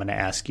podcast, I'm going to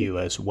ask you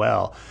as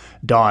well.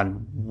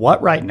 Don,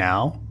 what right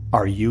now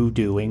are you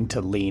doing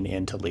to lean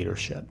into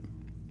leadership?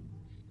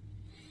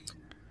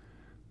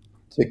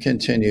 To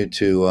continue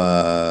to,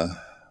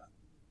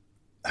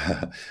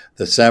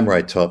 the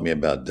samurai taught me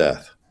about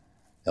death,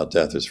 how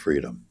death is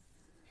freedom.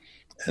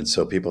 And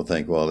so people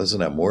think, well, isn't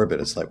that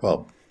morbid? It's like,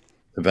 well,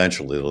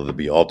 eventually it'll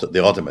be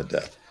the ultimate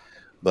death.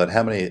 But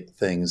how many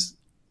things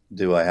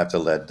do I have to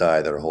let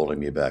die that are holding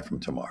me back from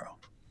tomorrow?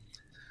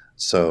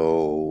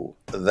 So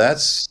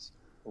that's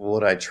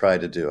what I try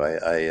to do.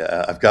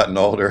 I've gotten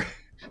older,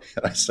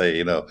 and I say,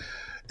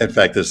 in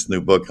fact, this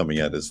new book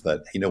coming out is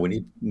that,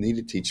 we need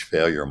to teach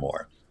failure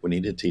more. We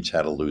need to teach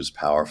how to lose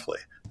powerfully.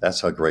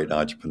 That's how great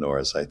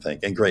entrepreneurs, I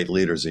think, and great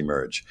leaders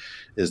emerge,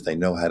 is they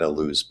know how to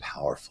lose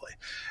powerfully.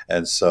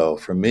 And so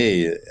for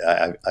me,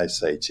 I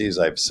say, geez,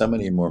 I have so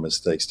many more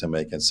mistakes to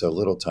make and so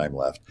little time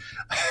left.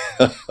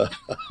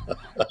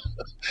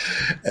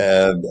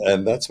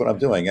 and that's what I'm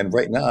doing. And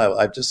right now,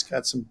 I've just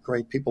got some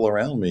great people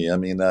around me. I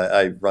mean,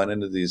 I run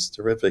into these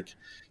terrific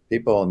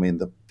people. I mean,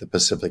 the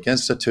Pacific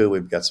Institute,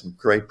 we've got some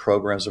great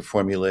programs we're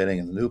formulating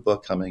and a new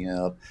book coming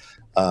out.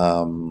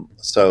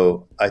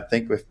 So I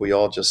think if we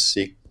all just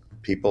seek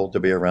people to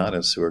be around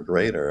us who are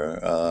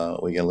greater,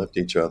 we can lift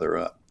each other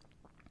up.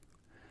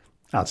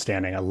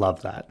 Outstanding. I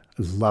love that.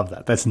 I love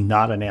that. That's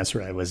not an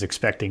answer I was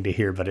expecting to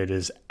hear, but it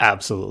is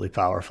absolutely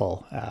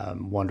powerful.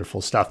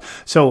 Wonderful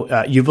stuff.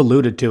 So you've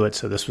alluded to it.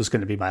 So this was going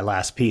to be my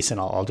last piece,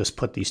 and I'll just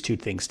put these two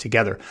things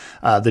together.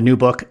 The new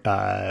book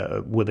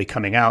will be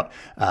coming out.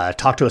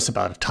 Talk to us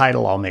about a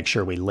title. I'll make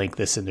sure we link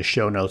this in the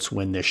show notes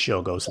when this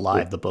show goes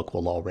live. The book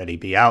will already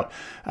be out.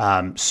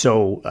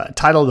 So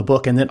title of the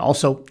book, and then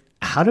also,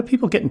 how do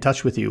people get in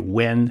touch with you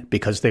when,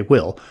 because they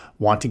will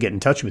want to get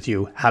in touch with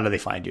you, how do they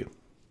find you?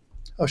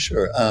 Oh,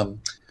 sure.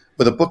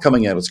 With a book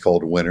coming out, it's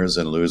called Winners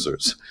and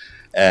Losers.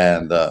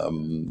 And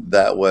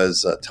that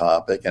was a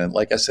topic. And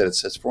like I said,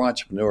 it's for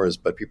entrepreneurs,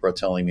 but people are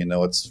telling me,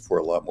 no, it's for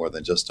a lot more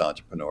than just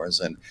entrepreneurs.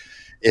 And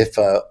if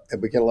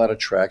we get a lot of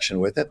traction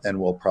with it, then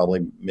we'll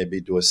probably maybe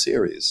do a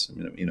series,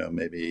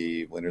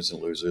 maybe Winners and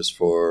Losers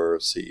for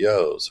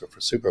CEOs or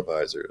for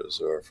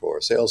supervisors or for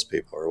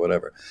salespeople or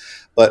whatever.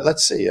 But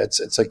let's see,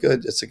 it's a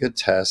good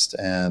test.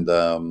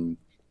 And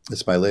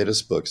it's my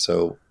latest book.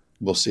 So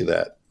we'll see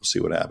that. We'll see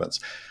what happens.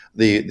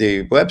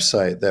 The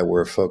website that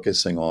we're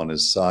focusing on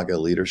is Saga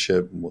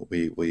Leadership.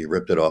 We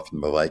ripped it off from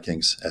the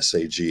Vikings,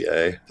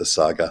 SAGA, the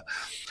Saga,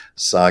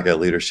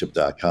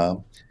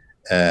 sagaleadership.com.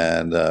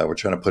 And we're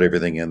trying to put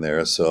everything in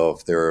there. So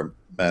if there are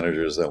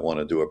managers that want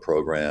to do a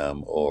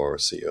program or a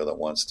CEO that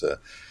wants to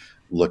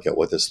look at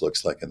what this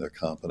looks like in their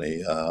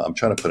company, I'm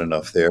trying to put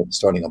enough there. I'm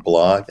starting a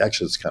blog.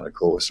 Actually, it's kind of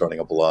cool. We're starting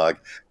a blog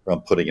where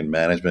I'm putting in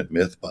management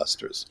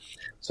mythbusters.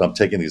 So I'm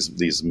taking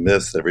these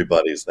myths that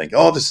everybody's thinking,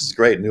 oh, this is a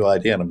great new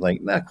idea. And I'm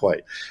like, not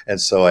quite.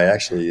 And so I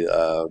actually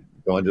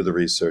go into the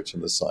research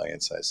and the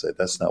science. I say,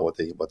 that's not what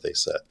they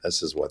said.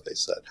 This is what they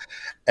said.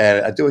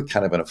 And I do it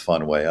kind of in a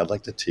fun way. I'd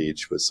like to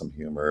teach with some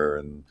humor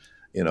and,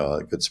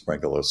 a good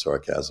sprinkle of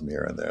sarcasm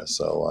here and there.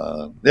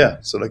 So,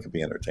 so that could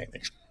be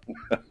entertaining.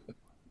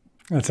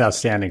 That's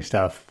outstanding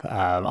stuff.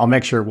 I'll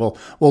make sure we'll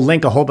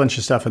link a whole bunch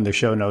of stuff in the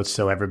show notes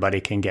so everybody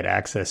can get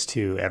access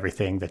to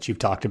everything that you've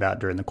talked about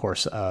during the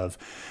course of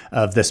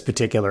this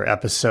particular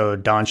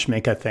episode. Don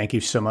Schmincke, thank you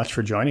so much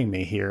for joining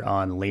me here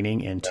on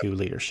Leaning Into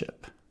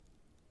Leadership.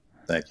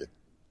 Thank you.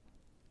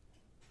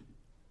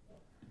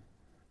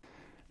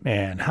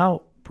 Man,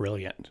 how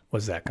brilliant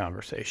was that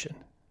conversation?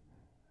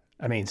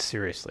 I mean,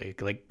 seriously,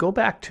 go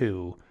back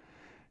to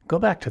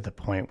the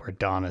point where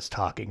Don is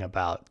talking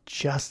about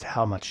just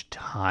how much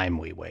time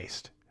we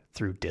waste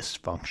through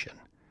dysfunction.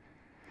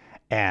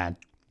 And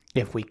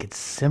if we could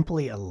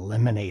simply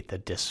eliminate the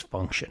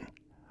dysfunction,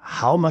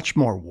 how much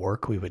more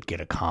work we would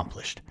get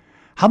accomplished,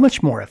 how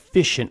much more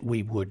efficient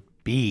we would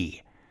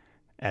be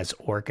as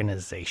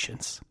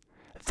organizations.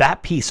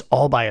 That piece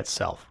all by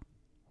itself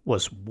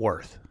was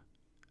worth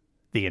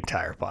the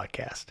entire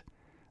podcast.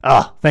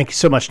 Thank you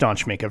so much, Don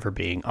Schmincke, for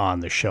being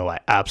on the show. I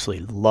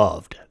absolutely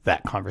loved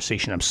that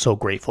conversation. I'm so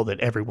grateful that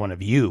every one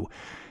of you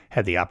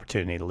had the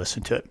opportunity to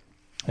listen to it.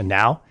 And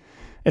now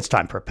it's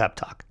time for a pep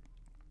talk.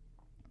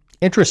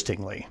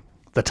 Interestingly,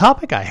 the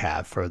topic I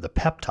have for the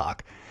pep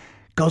talk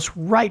goes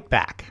right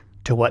back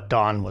to what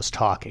Don was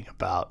talking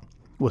about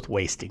with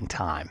wasting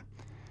time.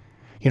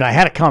 I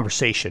had a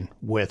conversation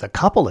with a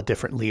couple of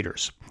different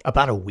leaders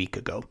about a week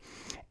ago,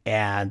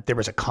 and there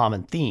was a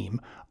common theme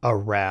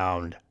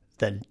around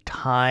the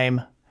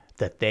time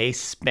that they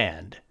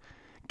spend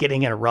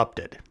getting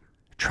interrupted,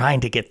 trying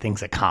to get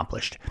things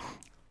accomplished.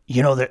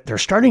 They're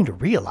starting to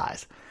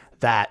realize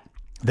that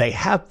they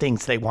have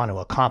things they want to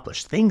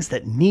accomplish, things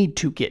that need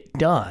to get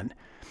done,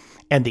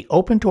 and the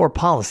open door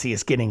policy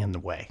is getting in the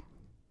way.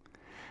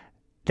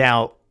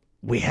 Now,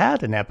 we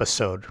had an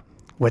episode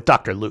with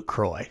Dr. Luke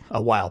Croy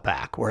a while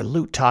back where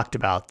Luke talked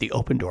about the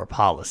open door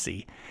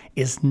policy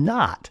is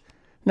not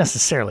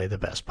necessarily the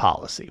best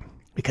policy.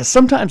 because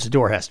sometimes the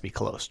door has to be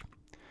closed.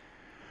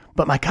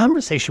 But my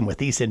conversation with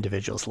these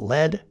individuals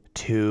led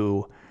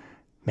to,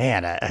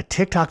 a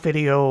TikTok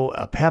video,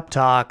 a pep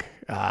talk,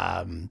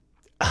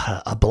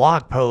 a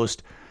blog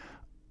post,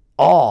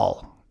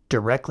 all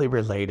directly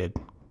related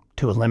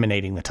to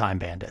eliminating the time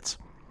bandits.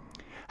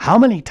 How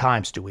many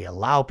times do we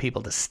allow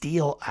people to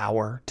steal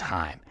our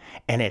time?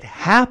 And it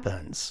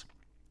happens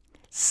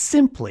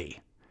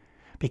simply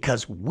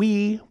because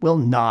we will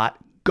not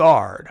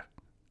guard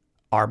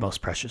our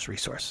most precious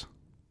resource,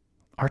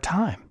 our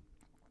time.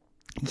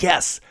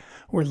 Yes,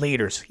 we're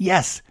leaders.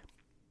 Yes,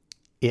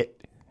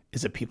 it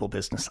is a people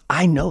business.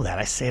 I know that.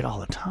 I say it all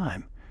the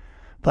time.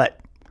 But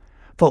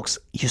folks,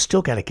 you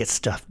still got to get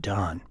stuff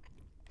done.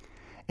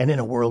 And in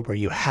a world where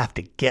you have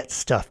to get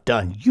stuff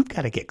done, you've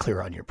got to get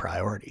clear on your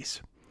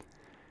priorities.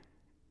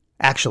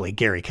 Actually,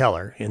 Gary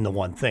Keller in The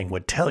One Thing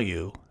would tell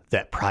you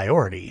that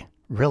priority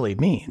really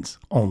means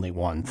only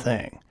one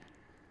thing.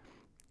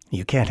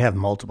 You can't have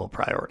multiple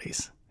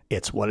priorities.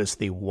 It's what is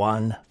the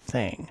one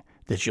thing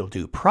that you'll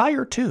do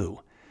prior to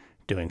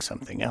doing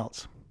something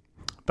else.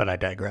 But I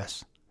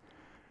digress.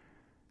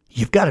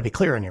 You've got to be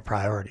clear on your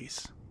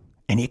priorities.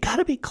 And you got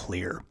to be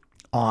clear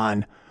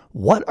on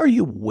what are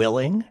you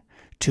willing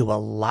to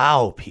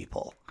allow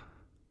people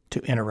to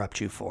interrupt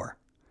you for.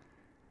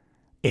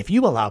 If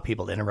you allow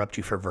people to interrupt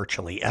you for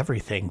virtually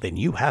everything, then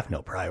you have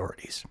no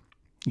priorities.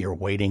 You're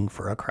waiting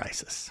for a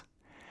crisis.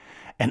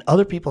 And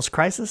other people's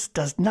crisis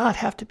does not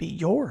have to be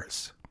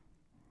yours.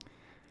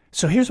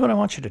 So here's what I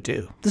want you to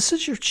do. This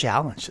is your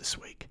challenge this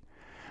week.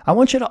 I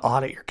want you to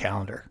audit your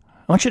calendar.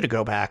 I want you to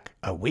go back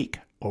a week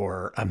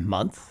or a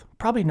month,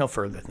 probably no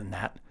further than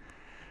that.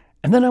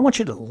 And then I want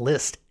you to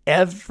list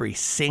every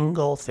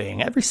single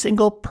thing, every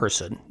single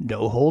person,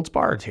 no holds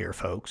barred here,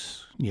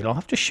 folks. You don't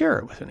have to share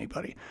it with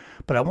anybody.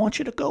 But I want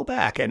you to go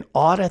back and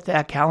audit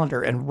that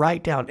calendar and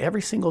write down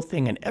every single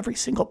thing and every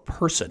single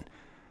person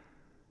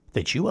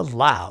that you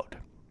allowed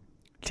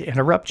to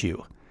interrupt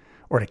you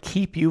or to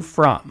keep you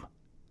from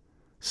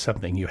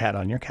something you had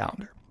on your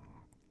calendar.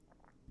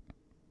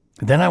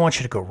 Then I want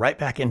you to go right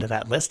back into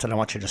that list and I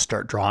want you to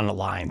start drawing a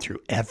line through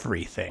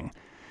everything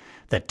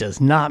that does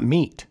not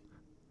meet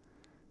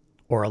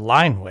or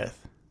align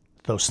with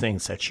those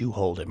things that you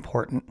hold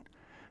important,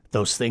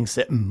 those things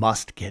that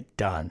must get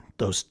done,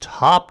 those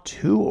top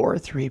 2 or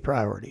 3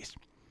 priorities.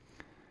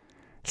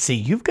 See,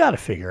 you've got to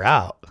figure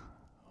out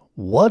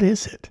what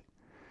is it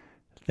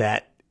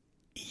that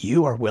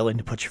you are willing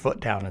to put your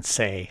foot down and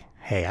say,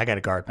 hey, I got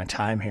to guard my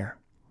time here.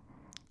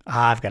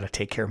 I've got to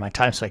take care of my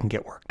time so I can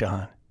get work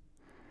done.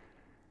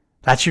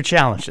 That's your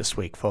challenge this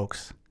week,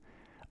 folks.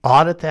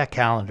 Audit that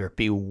calendar.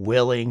 Be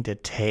willing to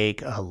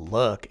take a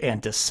look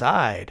and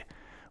decide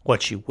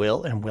what you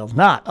will and will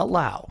not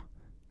allow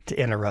to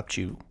interrupt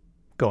you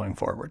going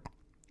forward.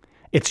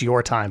 It's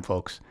your time,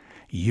 folks.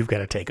 You've got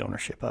to take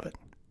ownership of it.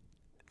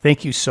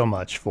 Thank you so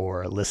much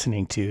for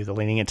listening to the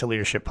Leaning Into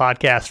Leadership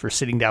podcast, for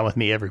sitting down with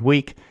me every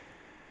week.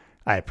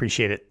 I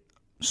appreciate it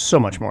so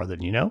much more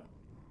than you know.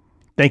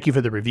 Thank you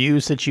for the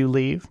reviews that you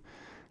leave.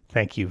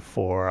 Thank you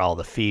for all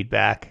the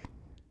feedback.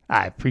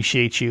 I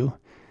appreciate you.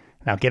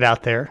 Now get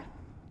out there.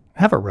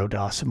 Have a road to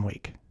awesome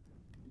week.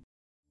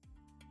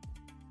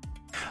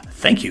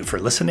 Thank you for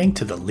listening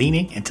to the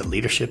Leaning Into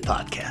Leadership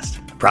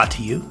podcast, brought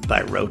to you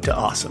by Road to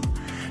Awesome.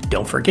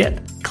 Don't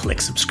forget,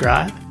 click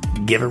subscribe,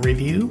 give a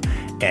review,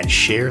 and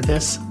share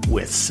this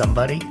with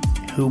somebody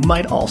who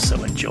might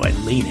also enjoy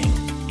leaning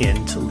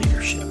into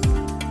leadership.